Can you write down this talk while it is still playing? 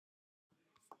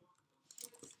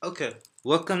Okay,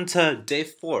 welcome to day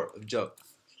 4 of Java.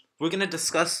 We're going to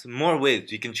discuss more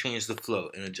ways you can change the flow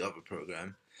in a Java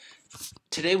program.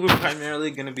 Today we're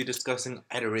primarily going to be discussing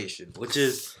iteration, which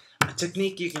is a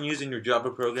technique you can use in your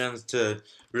Java programs to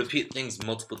repeat things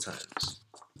multiple times.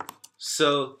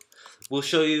 So, we'll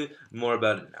show you more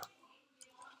about it now.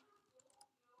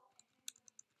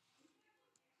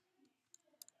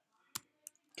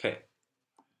 Okay.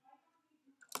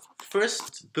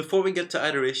 First, before we get to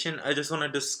iteration, I just want to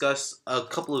discuss a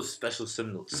couple of special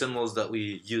symbols that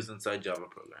we use inside Java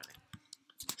programming.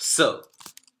 So,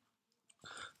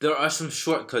 there are some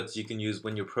shortcuts you can use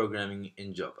when you're programming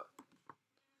in Java,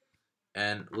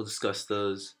 and we'll discuss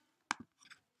those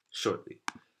shortly.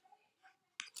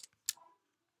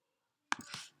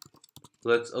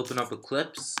 Let's open up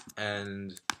Eclipse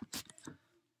and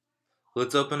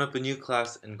let's open up a new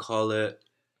class and call it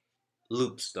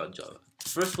loops.java.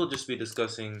 First we'll just be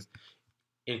discussing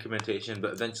incrementation,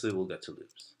 but eventually we'll get to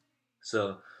loops.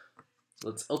 So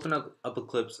let's open up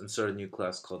Eclipse and start a new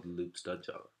class called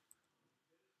loops.java.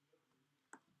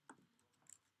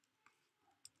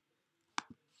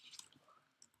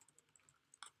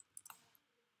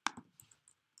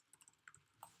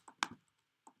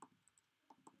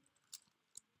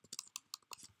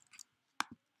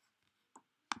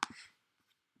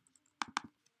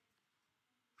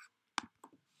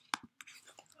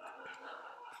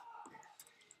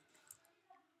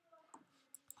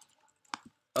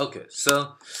 Okay,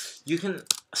 so you can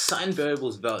assign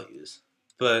variables values,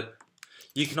 but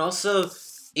you can also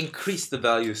increase the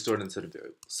value stored inside a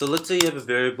variable. So let's say you have a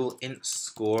variable int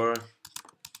score.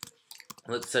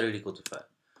 Let's set it equal to 5.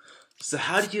 So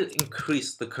how do you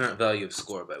increase the current value of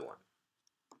score by 1?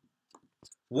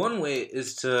 One way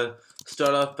is to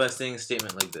start off by saying a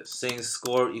statement like this, saying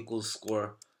score equals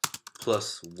score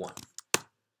plus 1.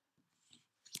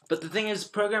 But the thing is,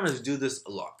 programmers do this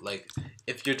a lot. Like,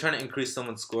 if you're trying to increase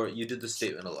someone's score, you do the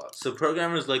statement a lot. So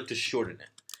programmers like to shorten it.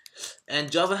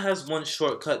 And Java has one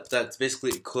shortcut that's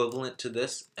basically equivalent to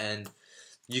this, and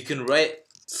you can write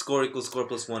score equals score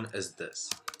plus 1 as this,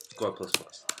 score plus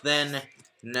plus. Then,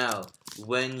 now,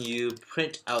 when you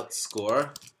print out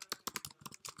score,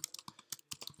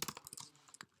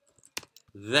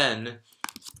 then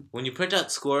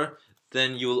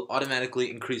you will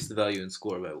automatically increase the value in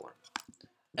score by 1.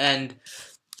 And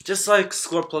just like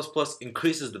score plus plus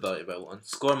increases the value by 1,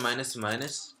 score minus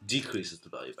minus decreases the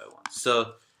value by 1.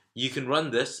 So you can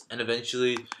run this, and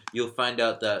eventually you'll find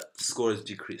out that score is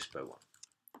decreased by 1.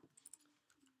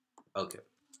 Okay.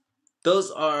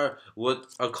 Those are what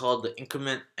are called the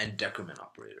increment and decrement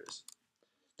operators.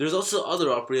 There's also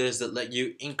other operators that let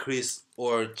you increase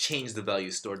or change the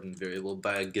value stored in the variable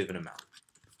by a given amount.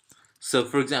 So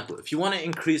for example, if you want to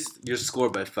increase your score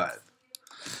by 5,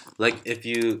 like if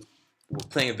you were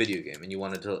playing a video game and you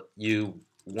won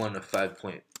a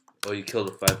 5-point, or you killed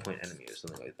a 5-point enemy or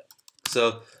something like that.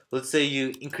 So let's say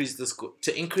you increase the score.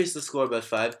 To increase the score by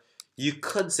 5, you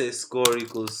could say score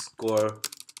equals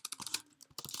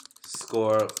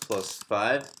score plus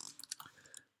 5,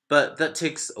 but that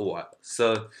takes a while.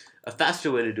 So a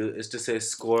faster way to do it is to say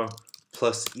score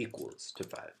plus equals to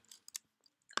 5.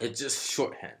 It's just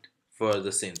shorthand for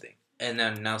the same thing. And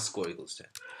then now score equals 10.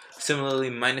 Similarly,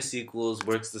 minus equals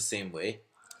works the same way.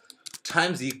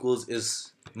 Times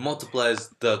equals multiplies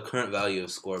the current value of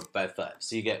score by 5.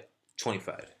 So you get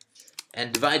 25.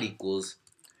 And divide equals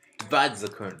divides the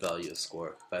current value of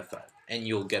score by 5. And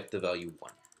you'll get the value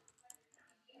 1.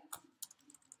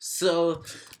 So,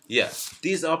 yeah,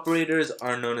 these operators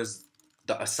are known as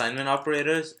the assignment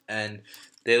operators, and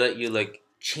they let you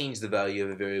change the value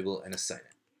of a variable and assign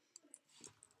it.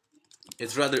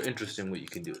 It's rather interesting what you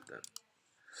can do with them.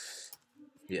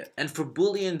 Yeah, and for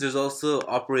Booleans, there's also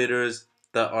operators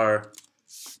that are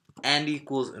and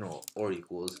equals and or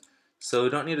equals. So we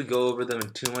don't need to go over them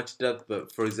in too much depth,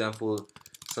 but for example,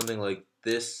 something like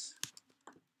this.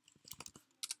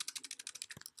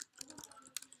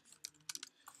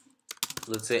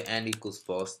 Let's say and equals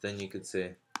false, then you could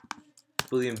say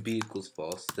Boolean b equals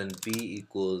false, then b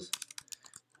equals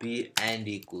b and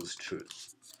equals true.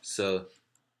 So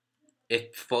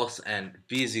if false and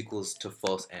b is equals to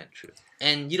false and true.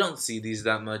 And you don't see these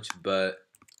that much, but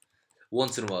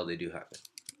once in a while they do happen.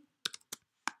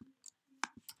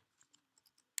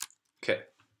 Okay.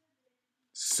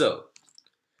 So,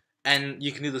 and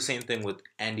you can do the same thing with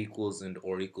and equals and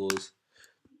or equals.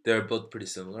 They're both pretty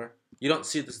similar. You don't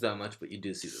see this that much, but you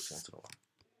do see this once in a while.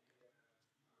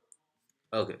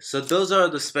 Okay, so those are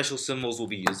the special symbols we'll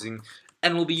be using,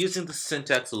 and we'll be using the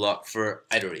syntax a lot for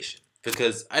iteration,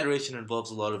 because iteration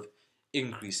involves a lot of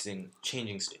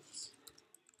changing states.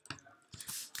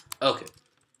 Okay.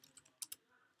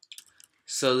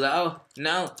 So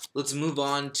now let's move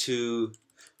on to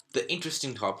the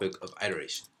interesting topic of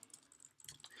iteration.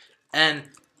 And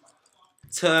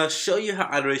to show you how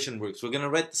iteration works, we're going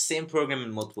to write the same program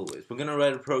in multiple ways. We're going to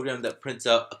write a program that prints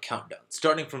out a countdown,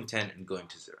 starting from 10 and going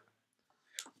to 0.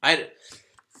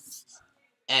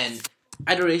 And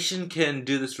iteration can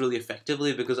do this really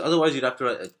effectively because otherwise you'd have to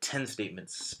write 10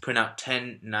 statements, print out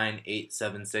 10, 9, 8,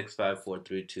 7, 6, 5, 4,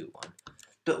 3, 2, 1.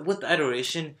 But with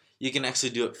iteration, you can actually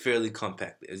do it fairly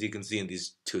compactly, as you can see in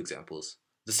these two examples.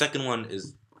 The second one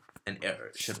is an error,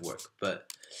 it shouldn't work,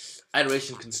 but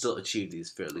iteration can still achieve these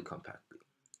fairly compactly.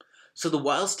 So the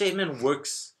while statement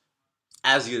works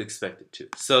as you'd expect it to.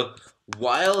 So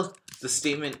while the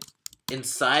statement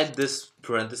inside this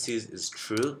parentheses is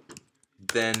true,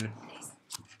 then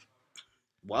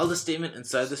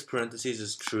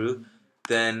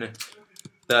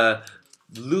the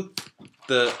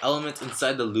elements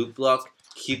inside the loop block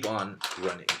keep on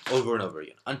running over and over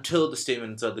again until the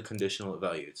statement inside the conditional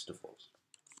evaluates to false.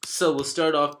 So we'll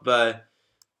start off by,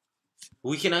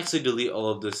 we can actually delete all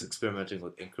of this experimenting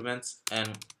with increments,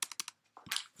 and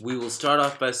we will start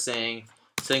off by saying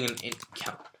an int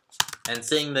count, and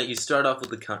saying that you start off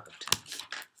with a count of 10.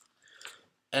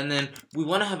 And then we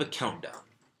want to have a countdown,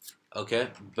 okay?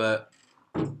 But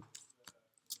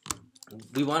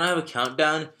we want to have a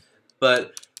countdown,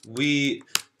 but we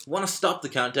want to stop the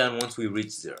countdown once we reach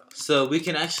 0. So we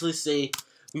can actually say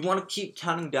we want to keep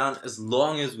counting down as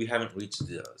long as we haven't reached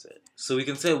 0. So we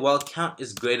can say while count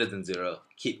is greater than 0,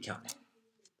 keep counting.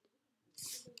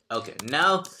 Okay,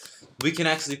 now we can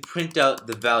actually print out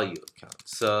the value of count.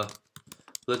 So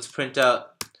let's print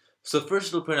out, so first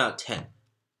it'll print out 10.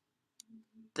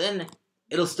 Then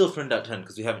it'll still print out 10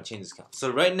 because we haven't changed this count. So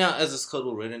right now, as this code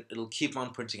will written, it'll keep on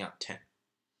printing out 10.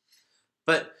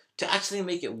 But to actually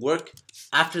make it work,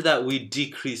 after that we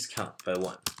decrease count by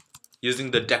 1 using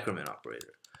the decrement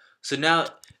operator. So now,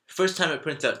 first time it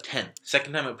prints out 10,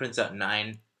 second time it prints out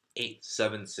 9, 8,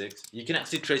 7, 6. You can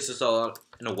actually trace this all out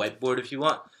in a whiteboard if you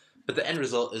want, but the end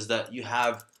result is that you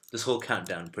have this whole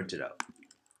countdown printed out.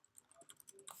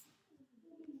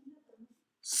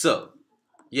 So,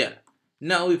 yeah,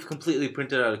 now we've completely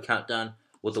printed out a countdown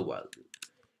with a while loop.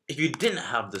 If you didn't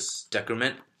have this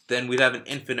decrement, then we'd have an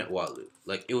infinite while loop.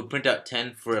 Like, it would print out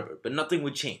 10 forever, but nothing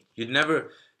would change.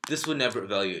 This would never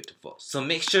evaluate to false. So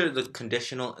make sure the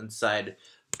conditional inside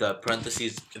the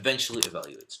parentheses eventually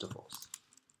evaluates to false.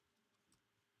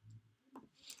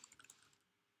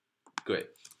 Great.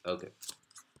 Okay.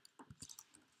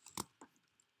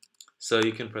 So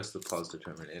you can press the pause to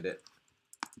terminate it.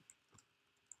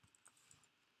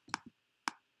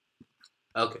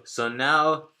 Okay, so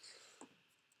now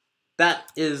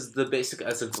that is the basic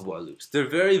essence of while loops. They're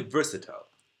very versatile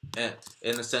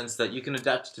in the sense that you can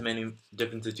adapt to many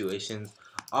different situations.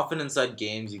 Often inside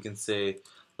games you can say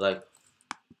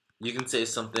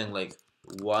something like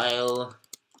while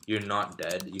you're not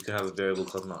dead. You can have a variable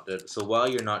called not dead. So while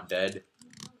you're not dead,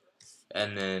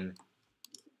 and then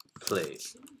play,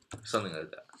 something like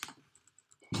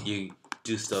that. You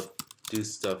do stuff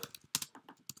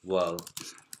while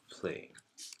playing.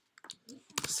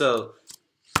 So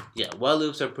yeah, while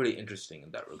loops are pretty interesting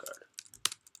in that regard.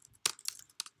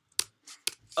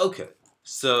 Okay,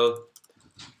 so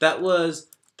that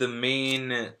was the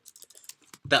main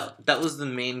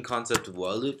concept of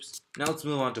while loops. Now let's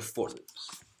move on to for loops.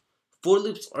 For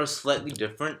loops are slightly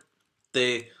different.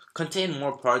 They contain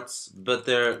more parts, but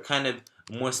they're kind of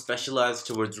more specialized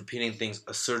towards repeating things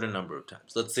a certain number of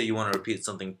times. Let's say you want to repeat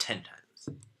something 10 times.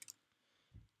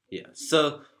 Yeah,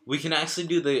 so we can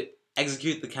actually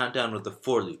execute the countdown with the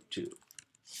for loop too.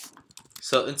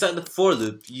 So inside the for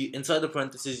loop, inside the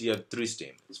parentheses, you have 3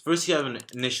 statements. First, you have an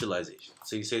initialization.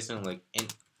 So you say something like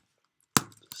int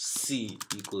c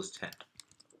equals 10.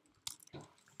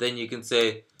 Then you can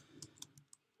say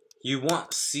you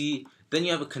want c. Then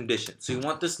you have a condition. So you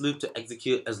want this loop to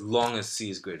execute as long as c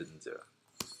is greater than 0.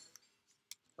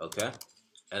 Okay,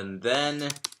 and then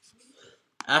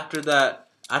after that,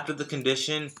 after the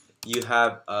condition, you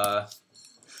have a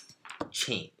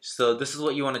change. So this is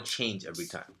what you want to change every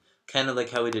time. Kind of like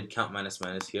how we did count minus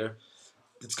minus here.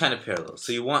 It's kind of parallel.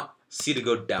 So you want c to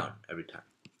go down every time.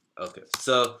 Okay,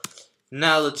 so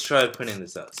now let's try printing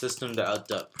this out.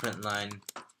 System.out.println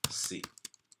c.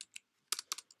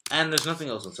 And there's nothing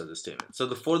else inside this statement. So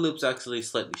the for loop's actually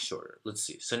slightly shorter. Let's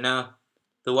see. So now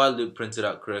the while loop prints it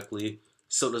out correctly.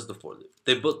 So does the for loop.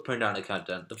 They both print out a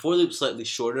countdown. The for loop's slightly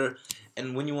shorter,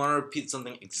 and when you want to repeat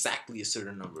something exactly a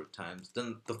certain number of times,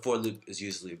 then the for loop is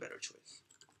usually a better choice.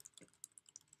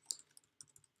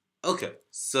 Okay,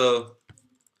 so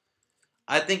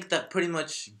I think that pretty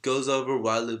much goes over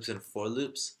while loops and for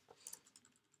loops.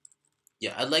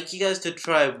 yeah, I'd like you guys to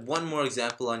try one more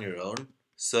example on your own.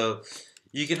 So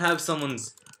you can have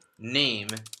someone's name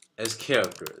as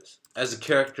characters, as a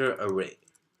character array.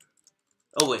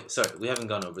 Oh wait, sorry, we haven't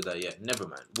gone over that yet. Never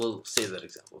mind. We'll save that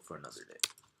example for another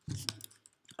day.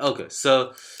 Okay,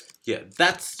 so yeah,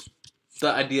 that's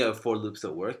the idea of for loops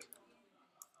at work.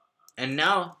 And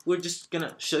now we're just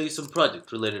gonna show you some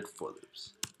projects related to for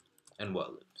loops and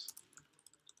while loops.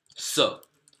 So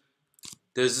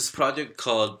there's this project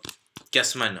called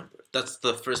Guess My Number. That's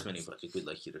the first mini project we'd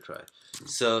like you to try.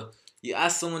 So you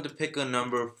ask someone to pick a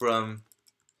number from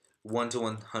 1 to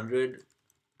 100,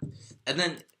 and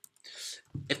then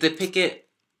if they pick it,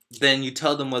 then you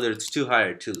tell them whether it's too high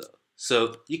or too low.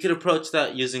 So you could approach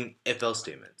that using if-else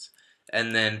statements,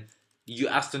 and then you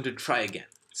ask them to try again.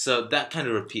 So that kind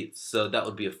of repeats. So that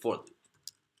would be a for loop,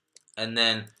 and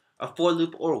then a for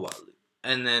loop or a while loop,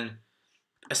 and then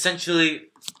essentially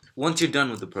once you're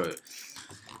done with the program,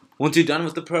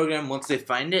 once they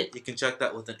find it, you can check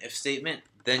that with an if statement.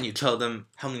 Then you tell them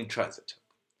how many tries it took.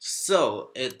 So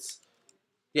it's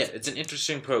an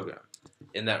interesting program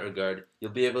in that regard.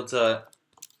 You'll be able to.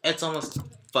 It's almost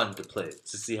fun to play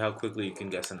to see how quickly you can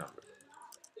guess a number.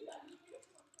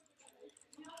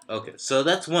 Okay, so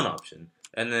that's one option,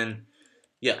 and then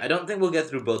I don't think we'll get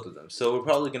through both of them. So we're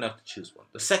probably gonna have to choose one.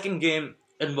 The second game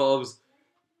involves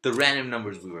the random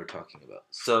numbers we were talking about.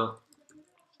 So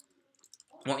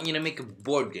I want you to make a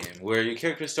board game where your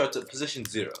character starts at position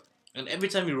 0. And every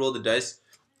time you roll the dice,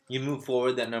 you move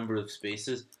forward that number of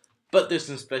spaces. But there's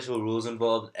some special rules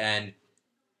involved, and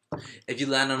if you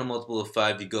land on a multiple of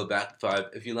 5, you go back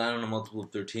 5. If you land on a multiple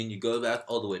of 13, you go back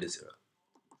all the way to 0.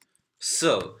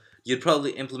 So you'd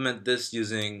probably implement this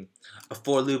using a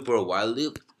for loop or a while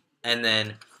loop, and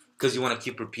then, because you want to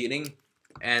keep repeating,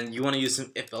 and you want to use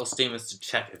some if-else statements to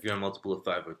check if you're a multiple of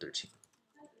 5 or 13.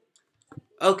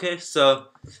 Okay, so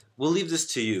we'll leave this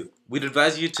to you. We'd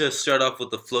advise you to start off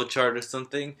with a flowchart or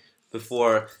something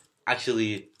before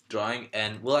actually drawing,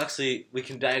 and we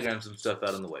can diagram some stuff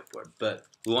out on the whiteboard, but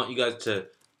we want you guys to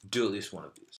do at least one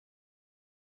of these.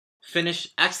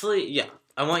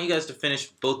 I want you guys to finish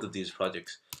both of these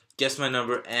projects. Guess my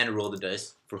number and roll the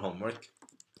dice for homework.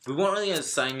 We won't really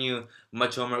assign you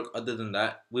much homework other than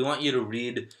that. We want you to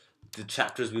read the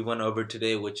chapters we went over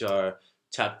today, which are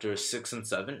chapters 6 and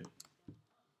 7.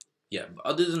 Yeah, but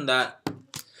other than that,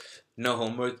 no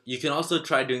homework. You can also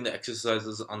try doing the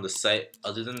exercises on the site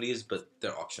other than these, but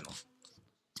they're optional.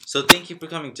 So thank you for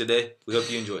coming today. We hope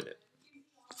you enjoyed it.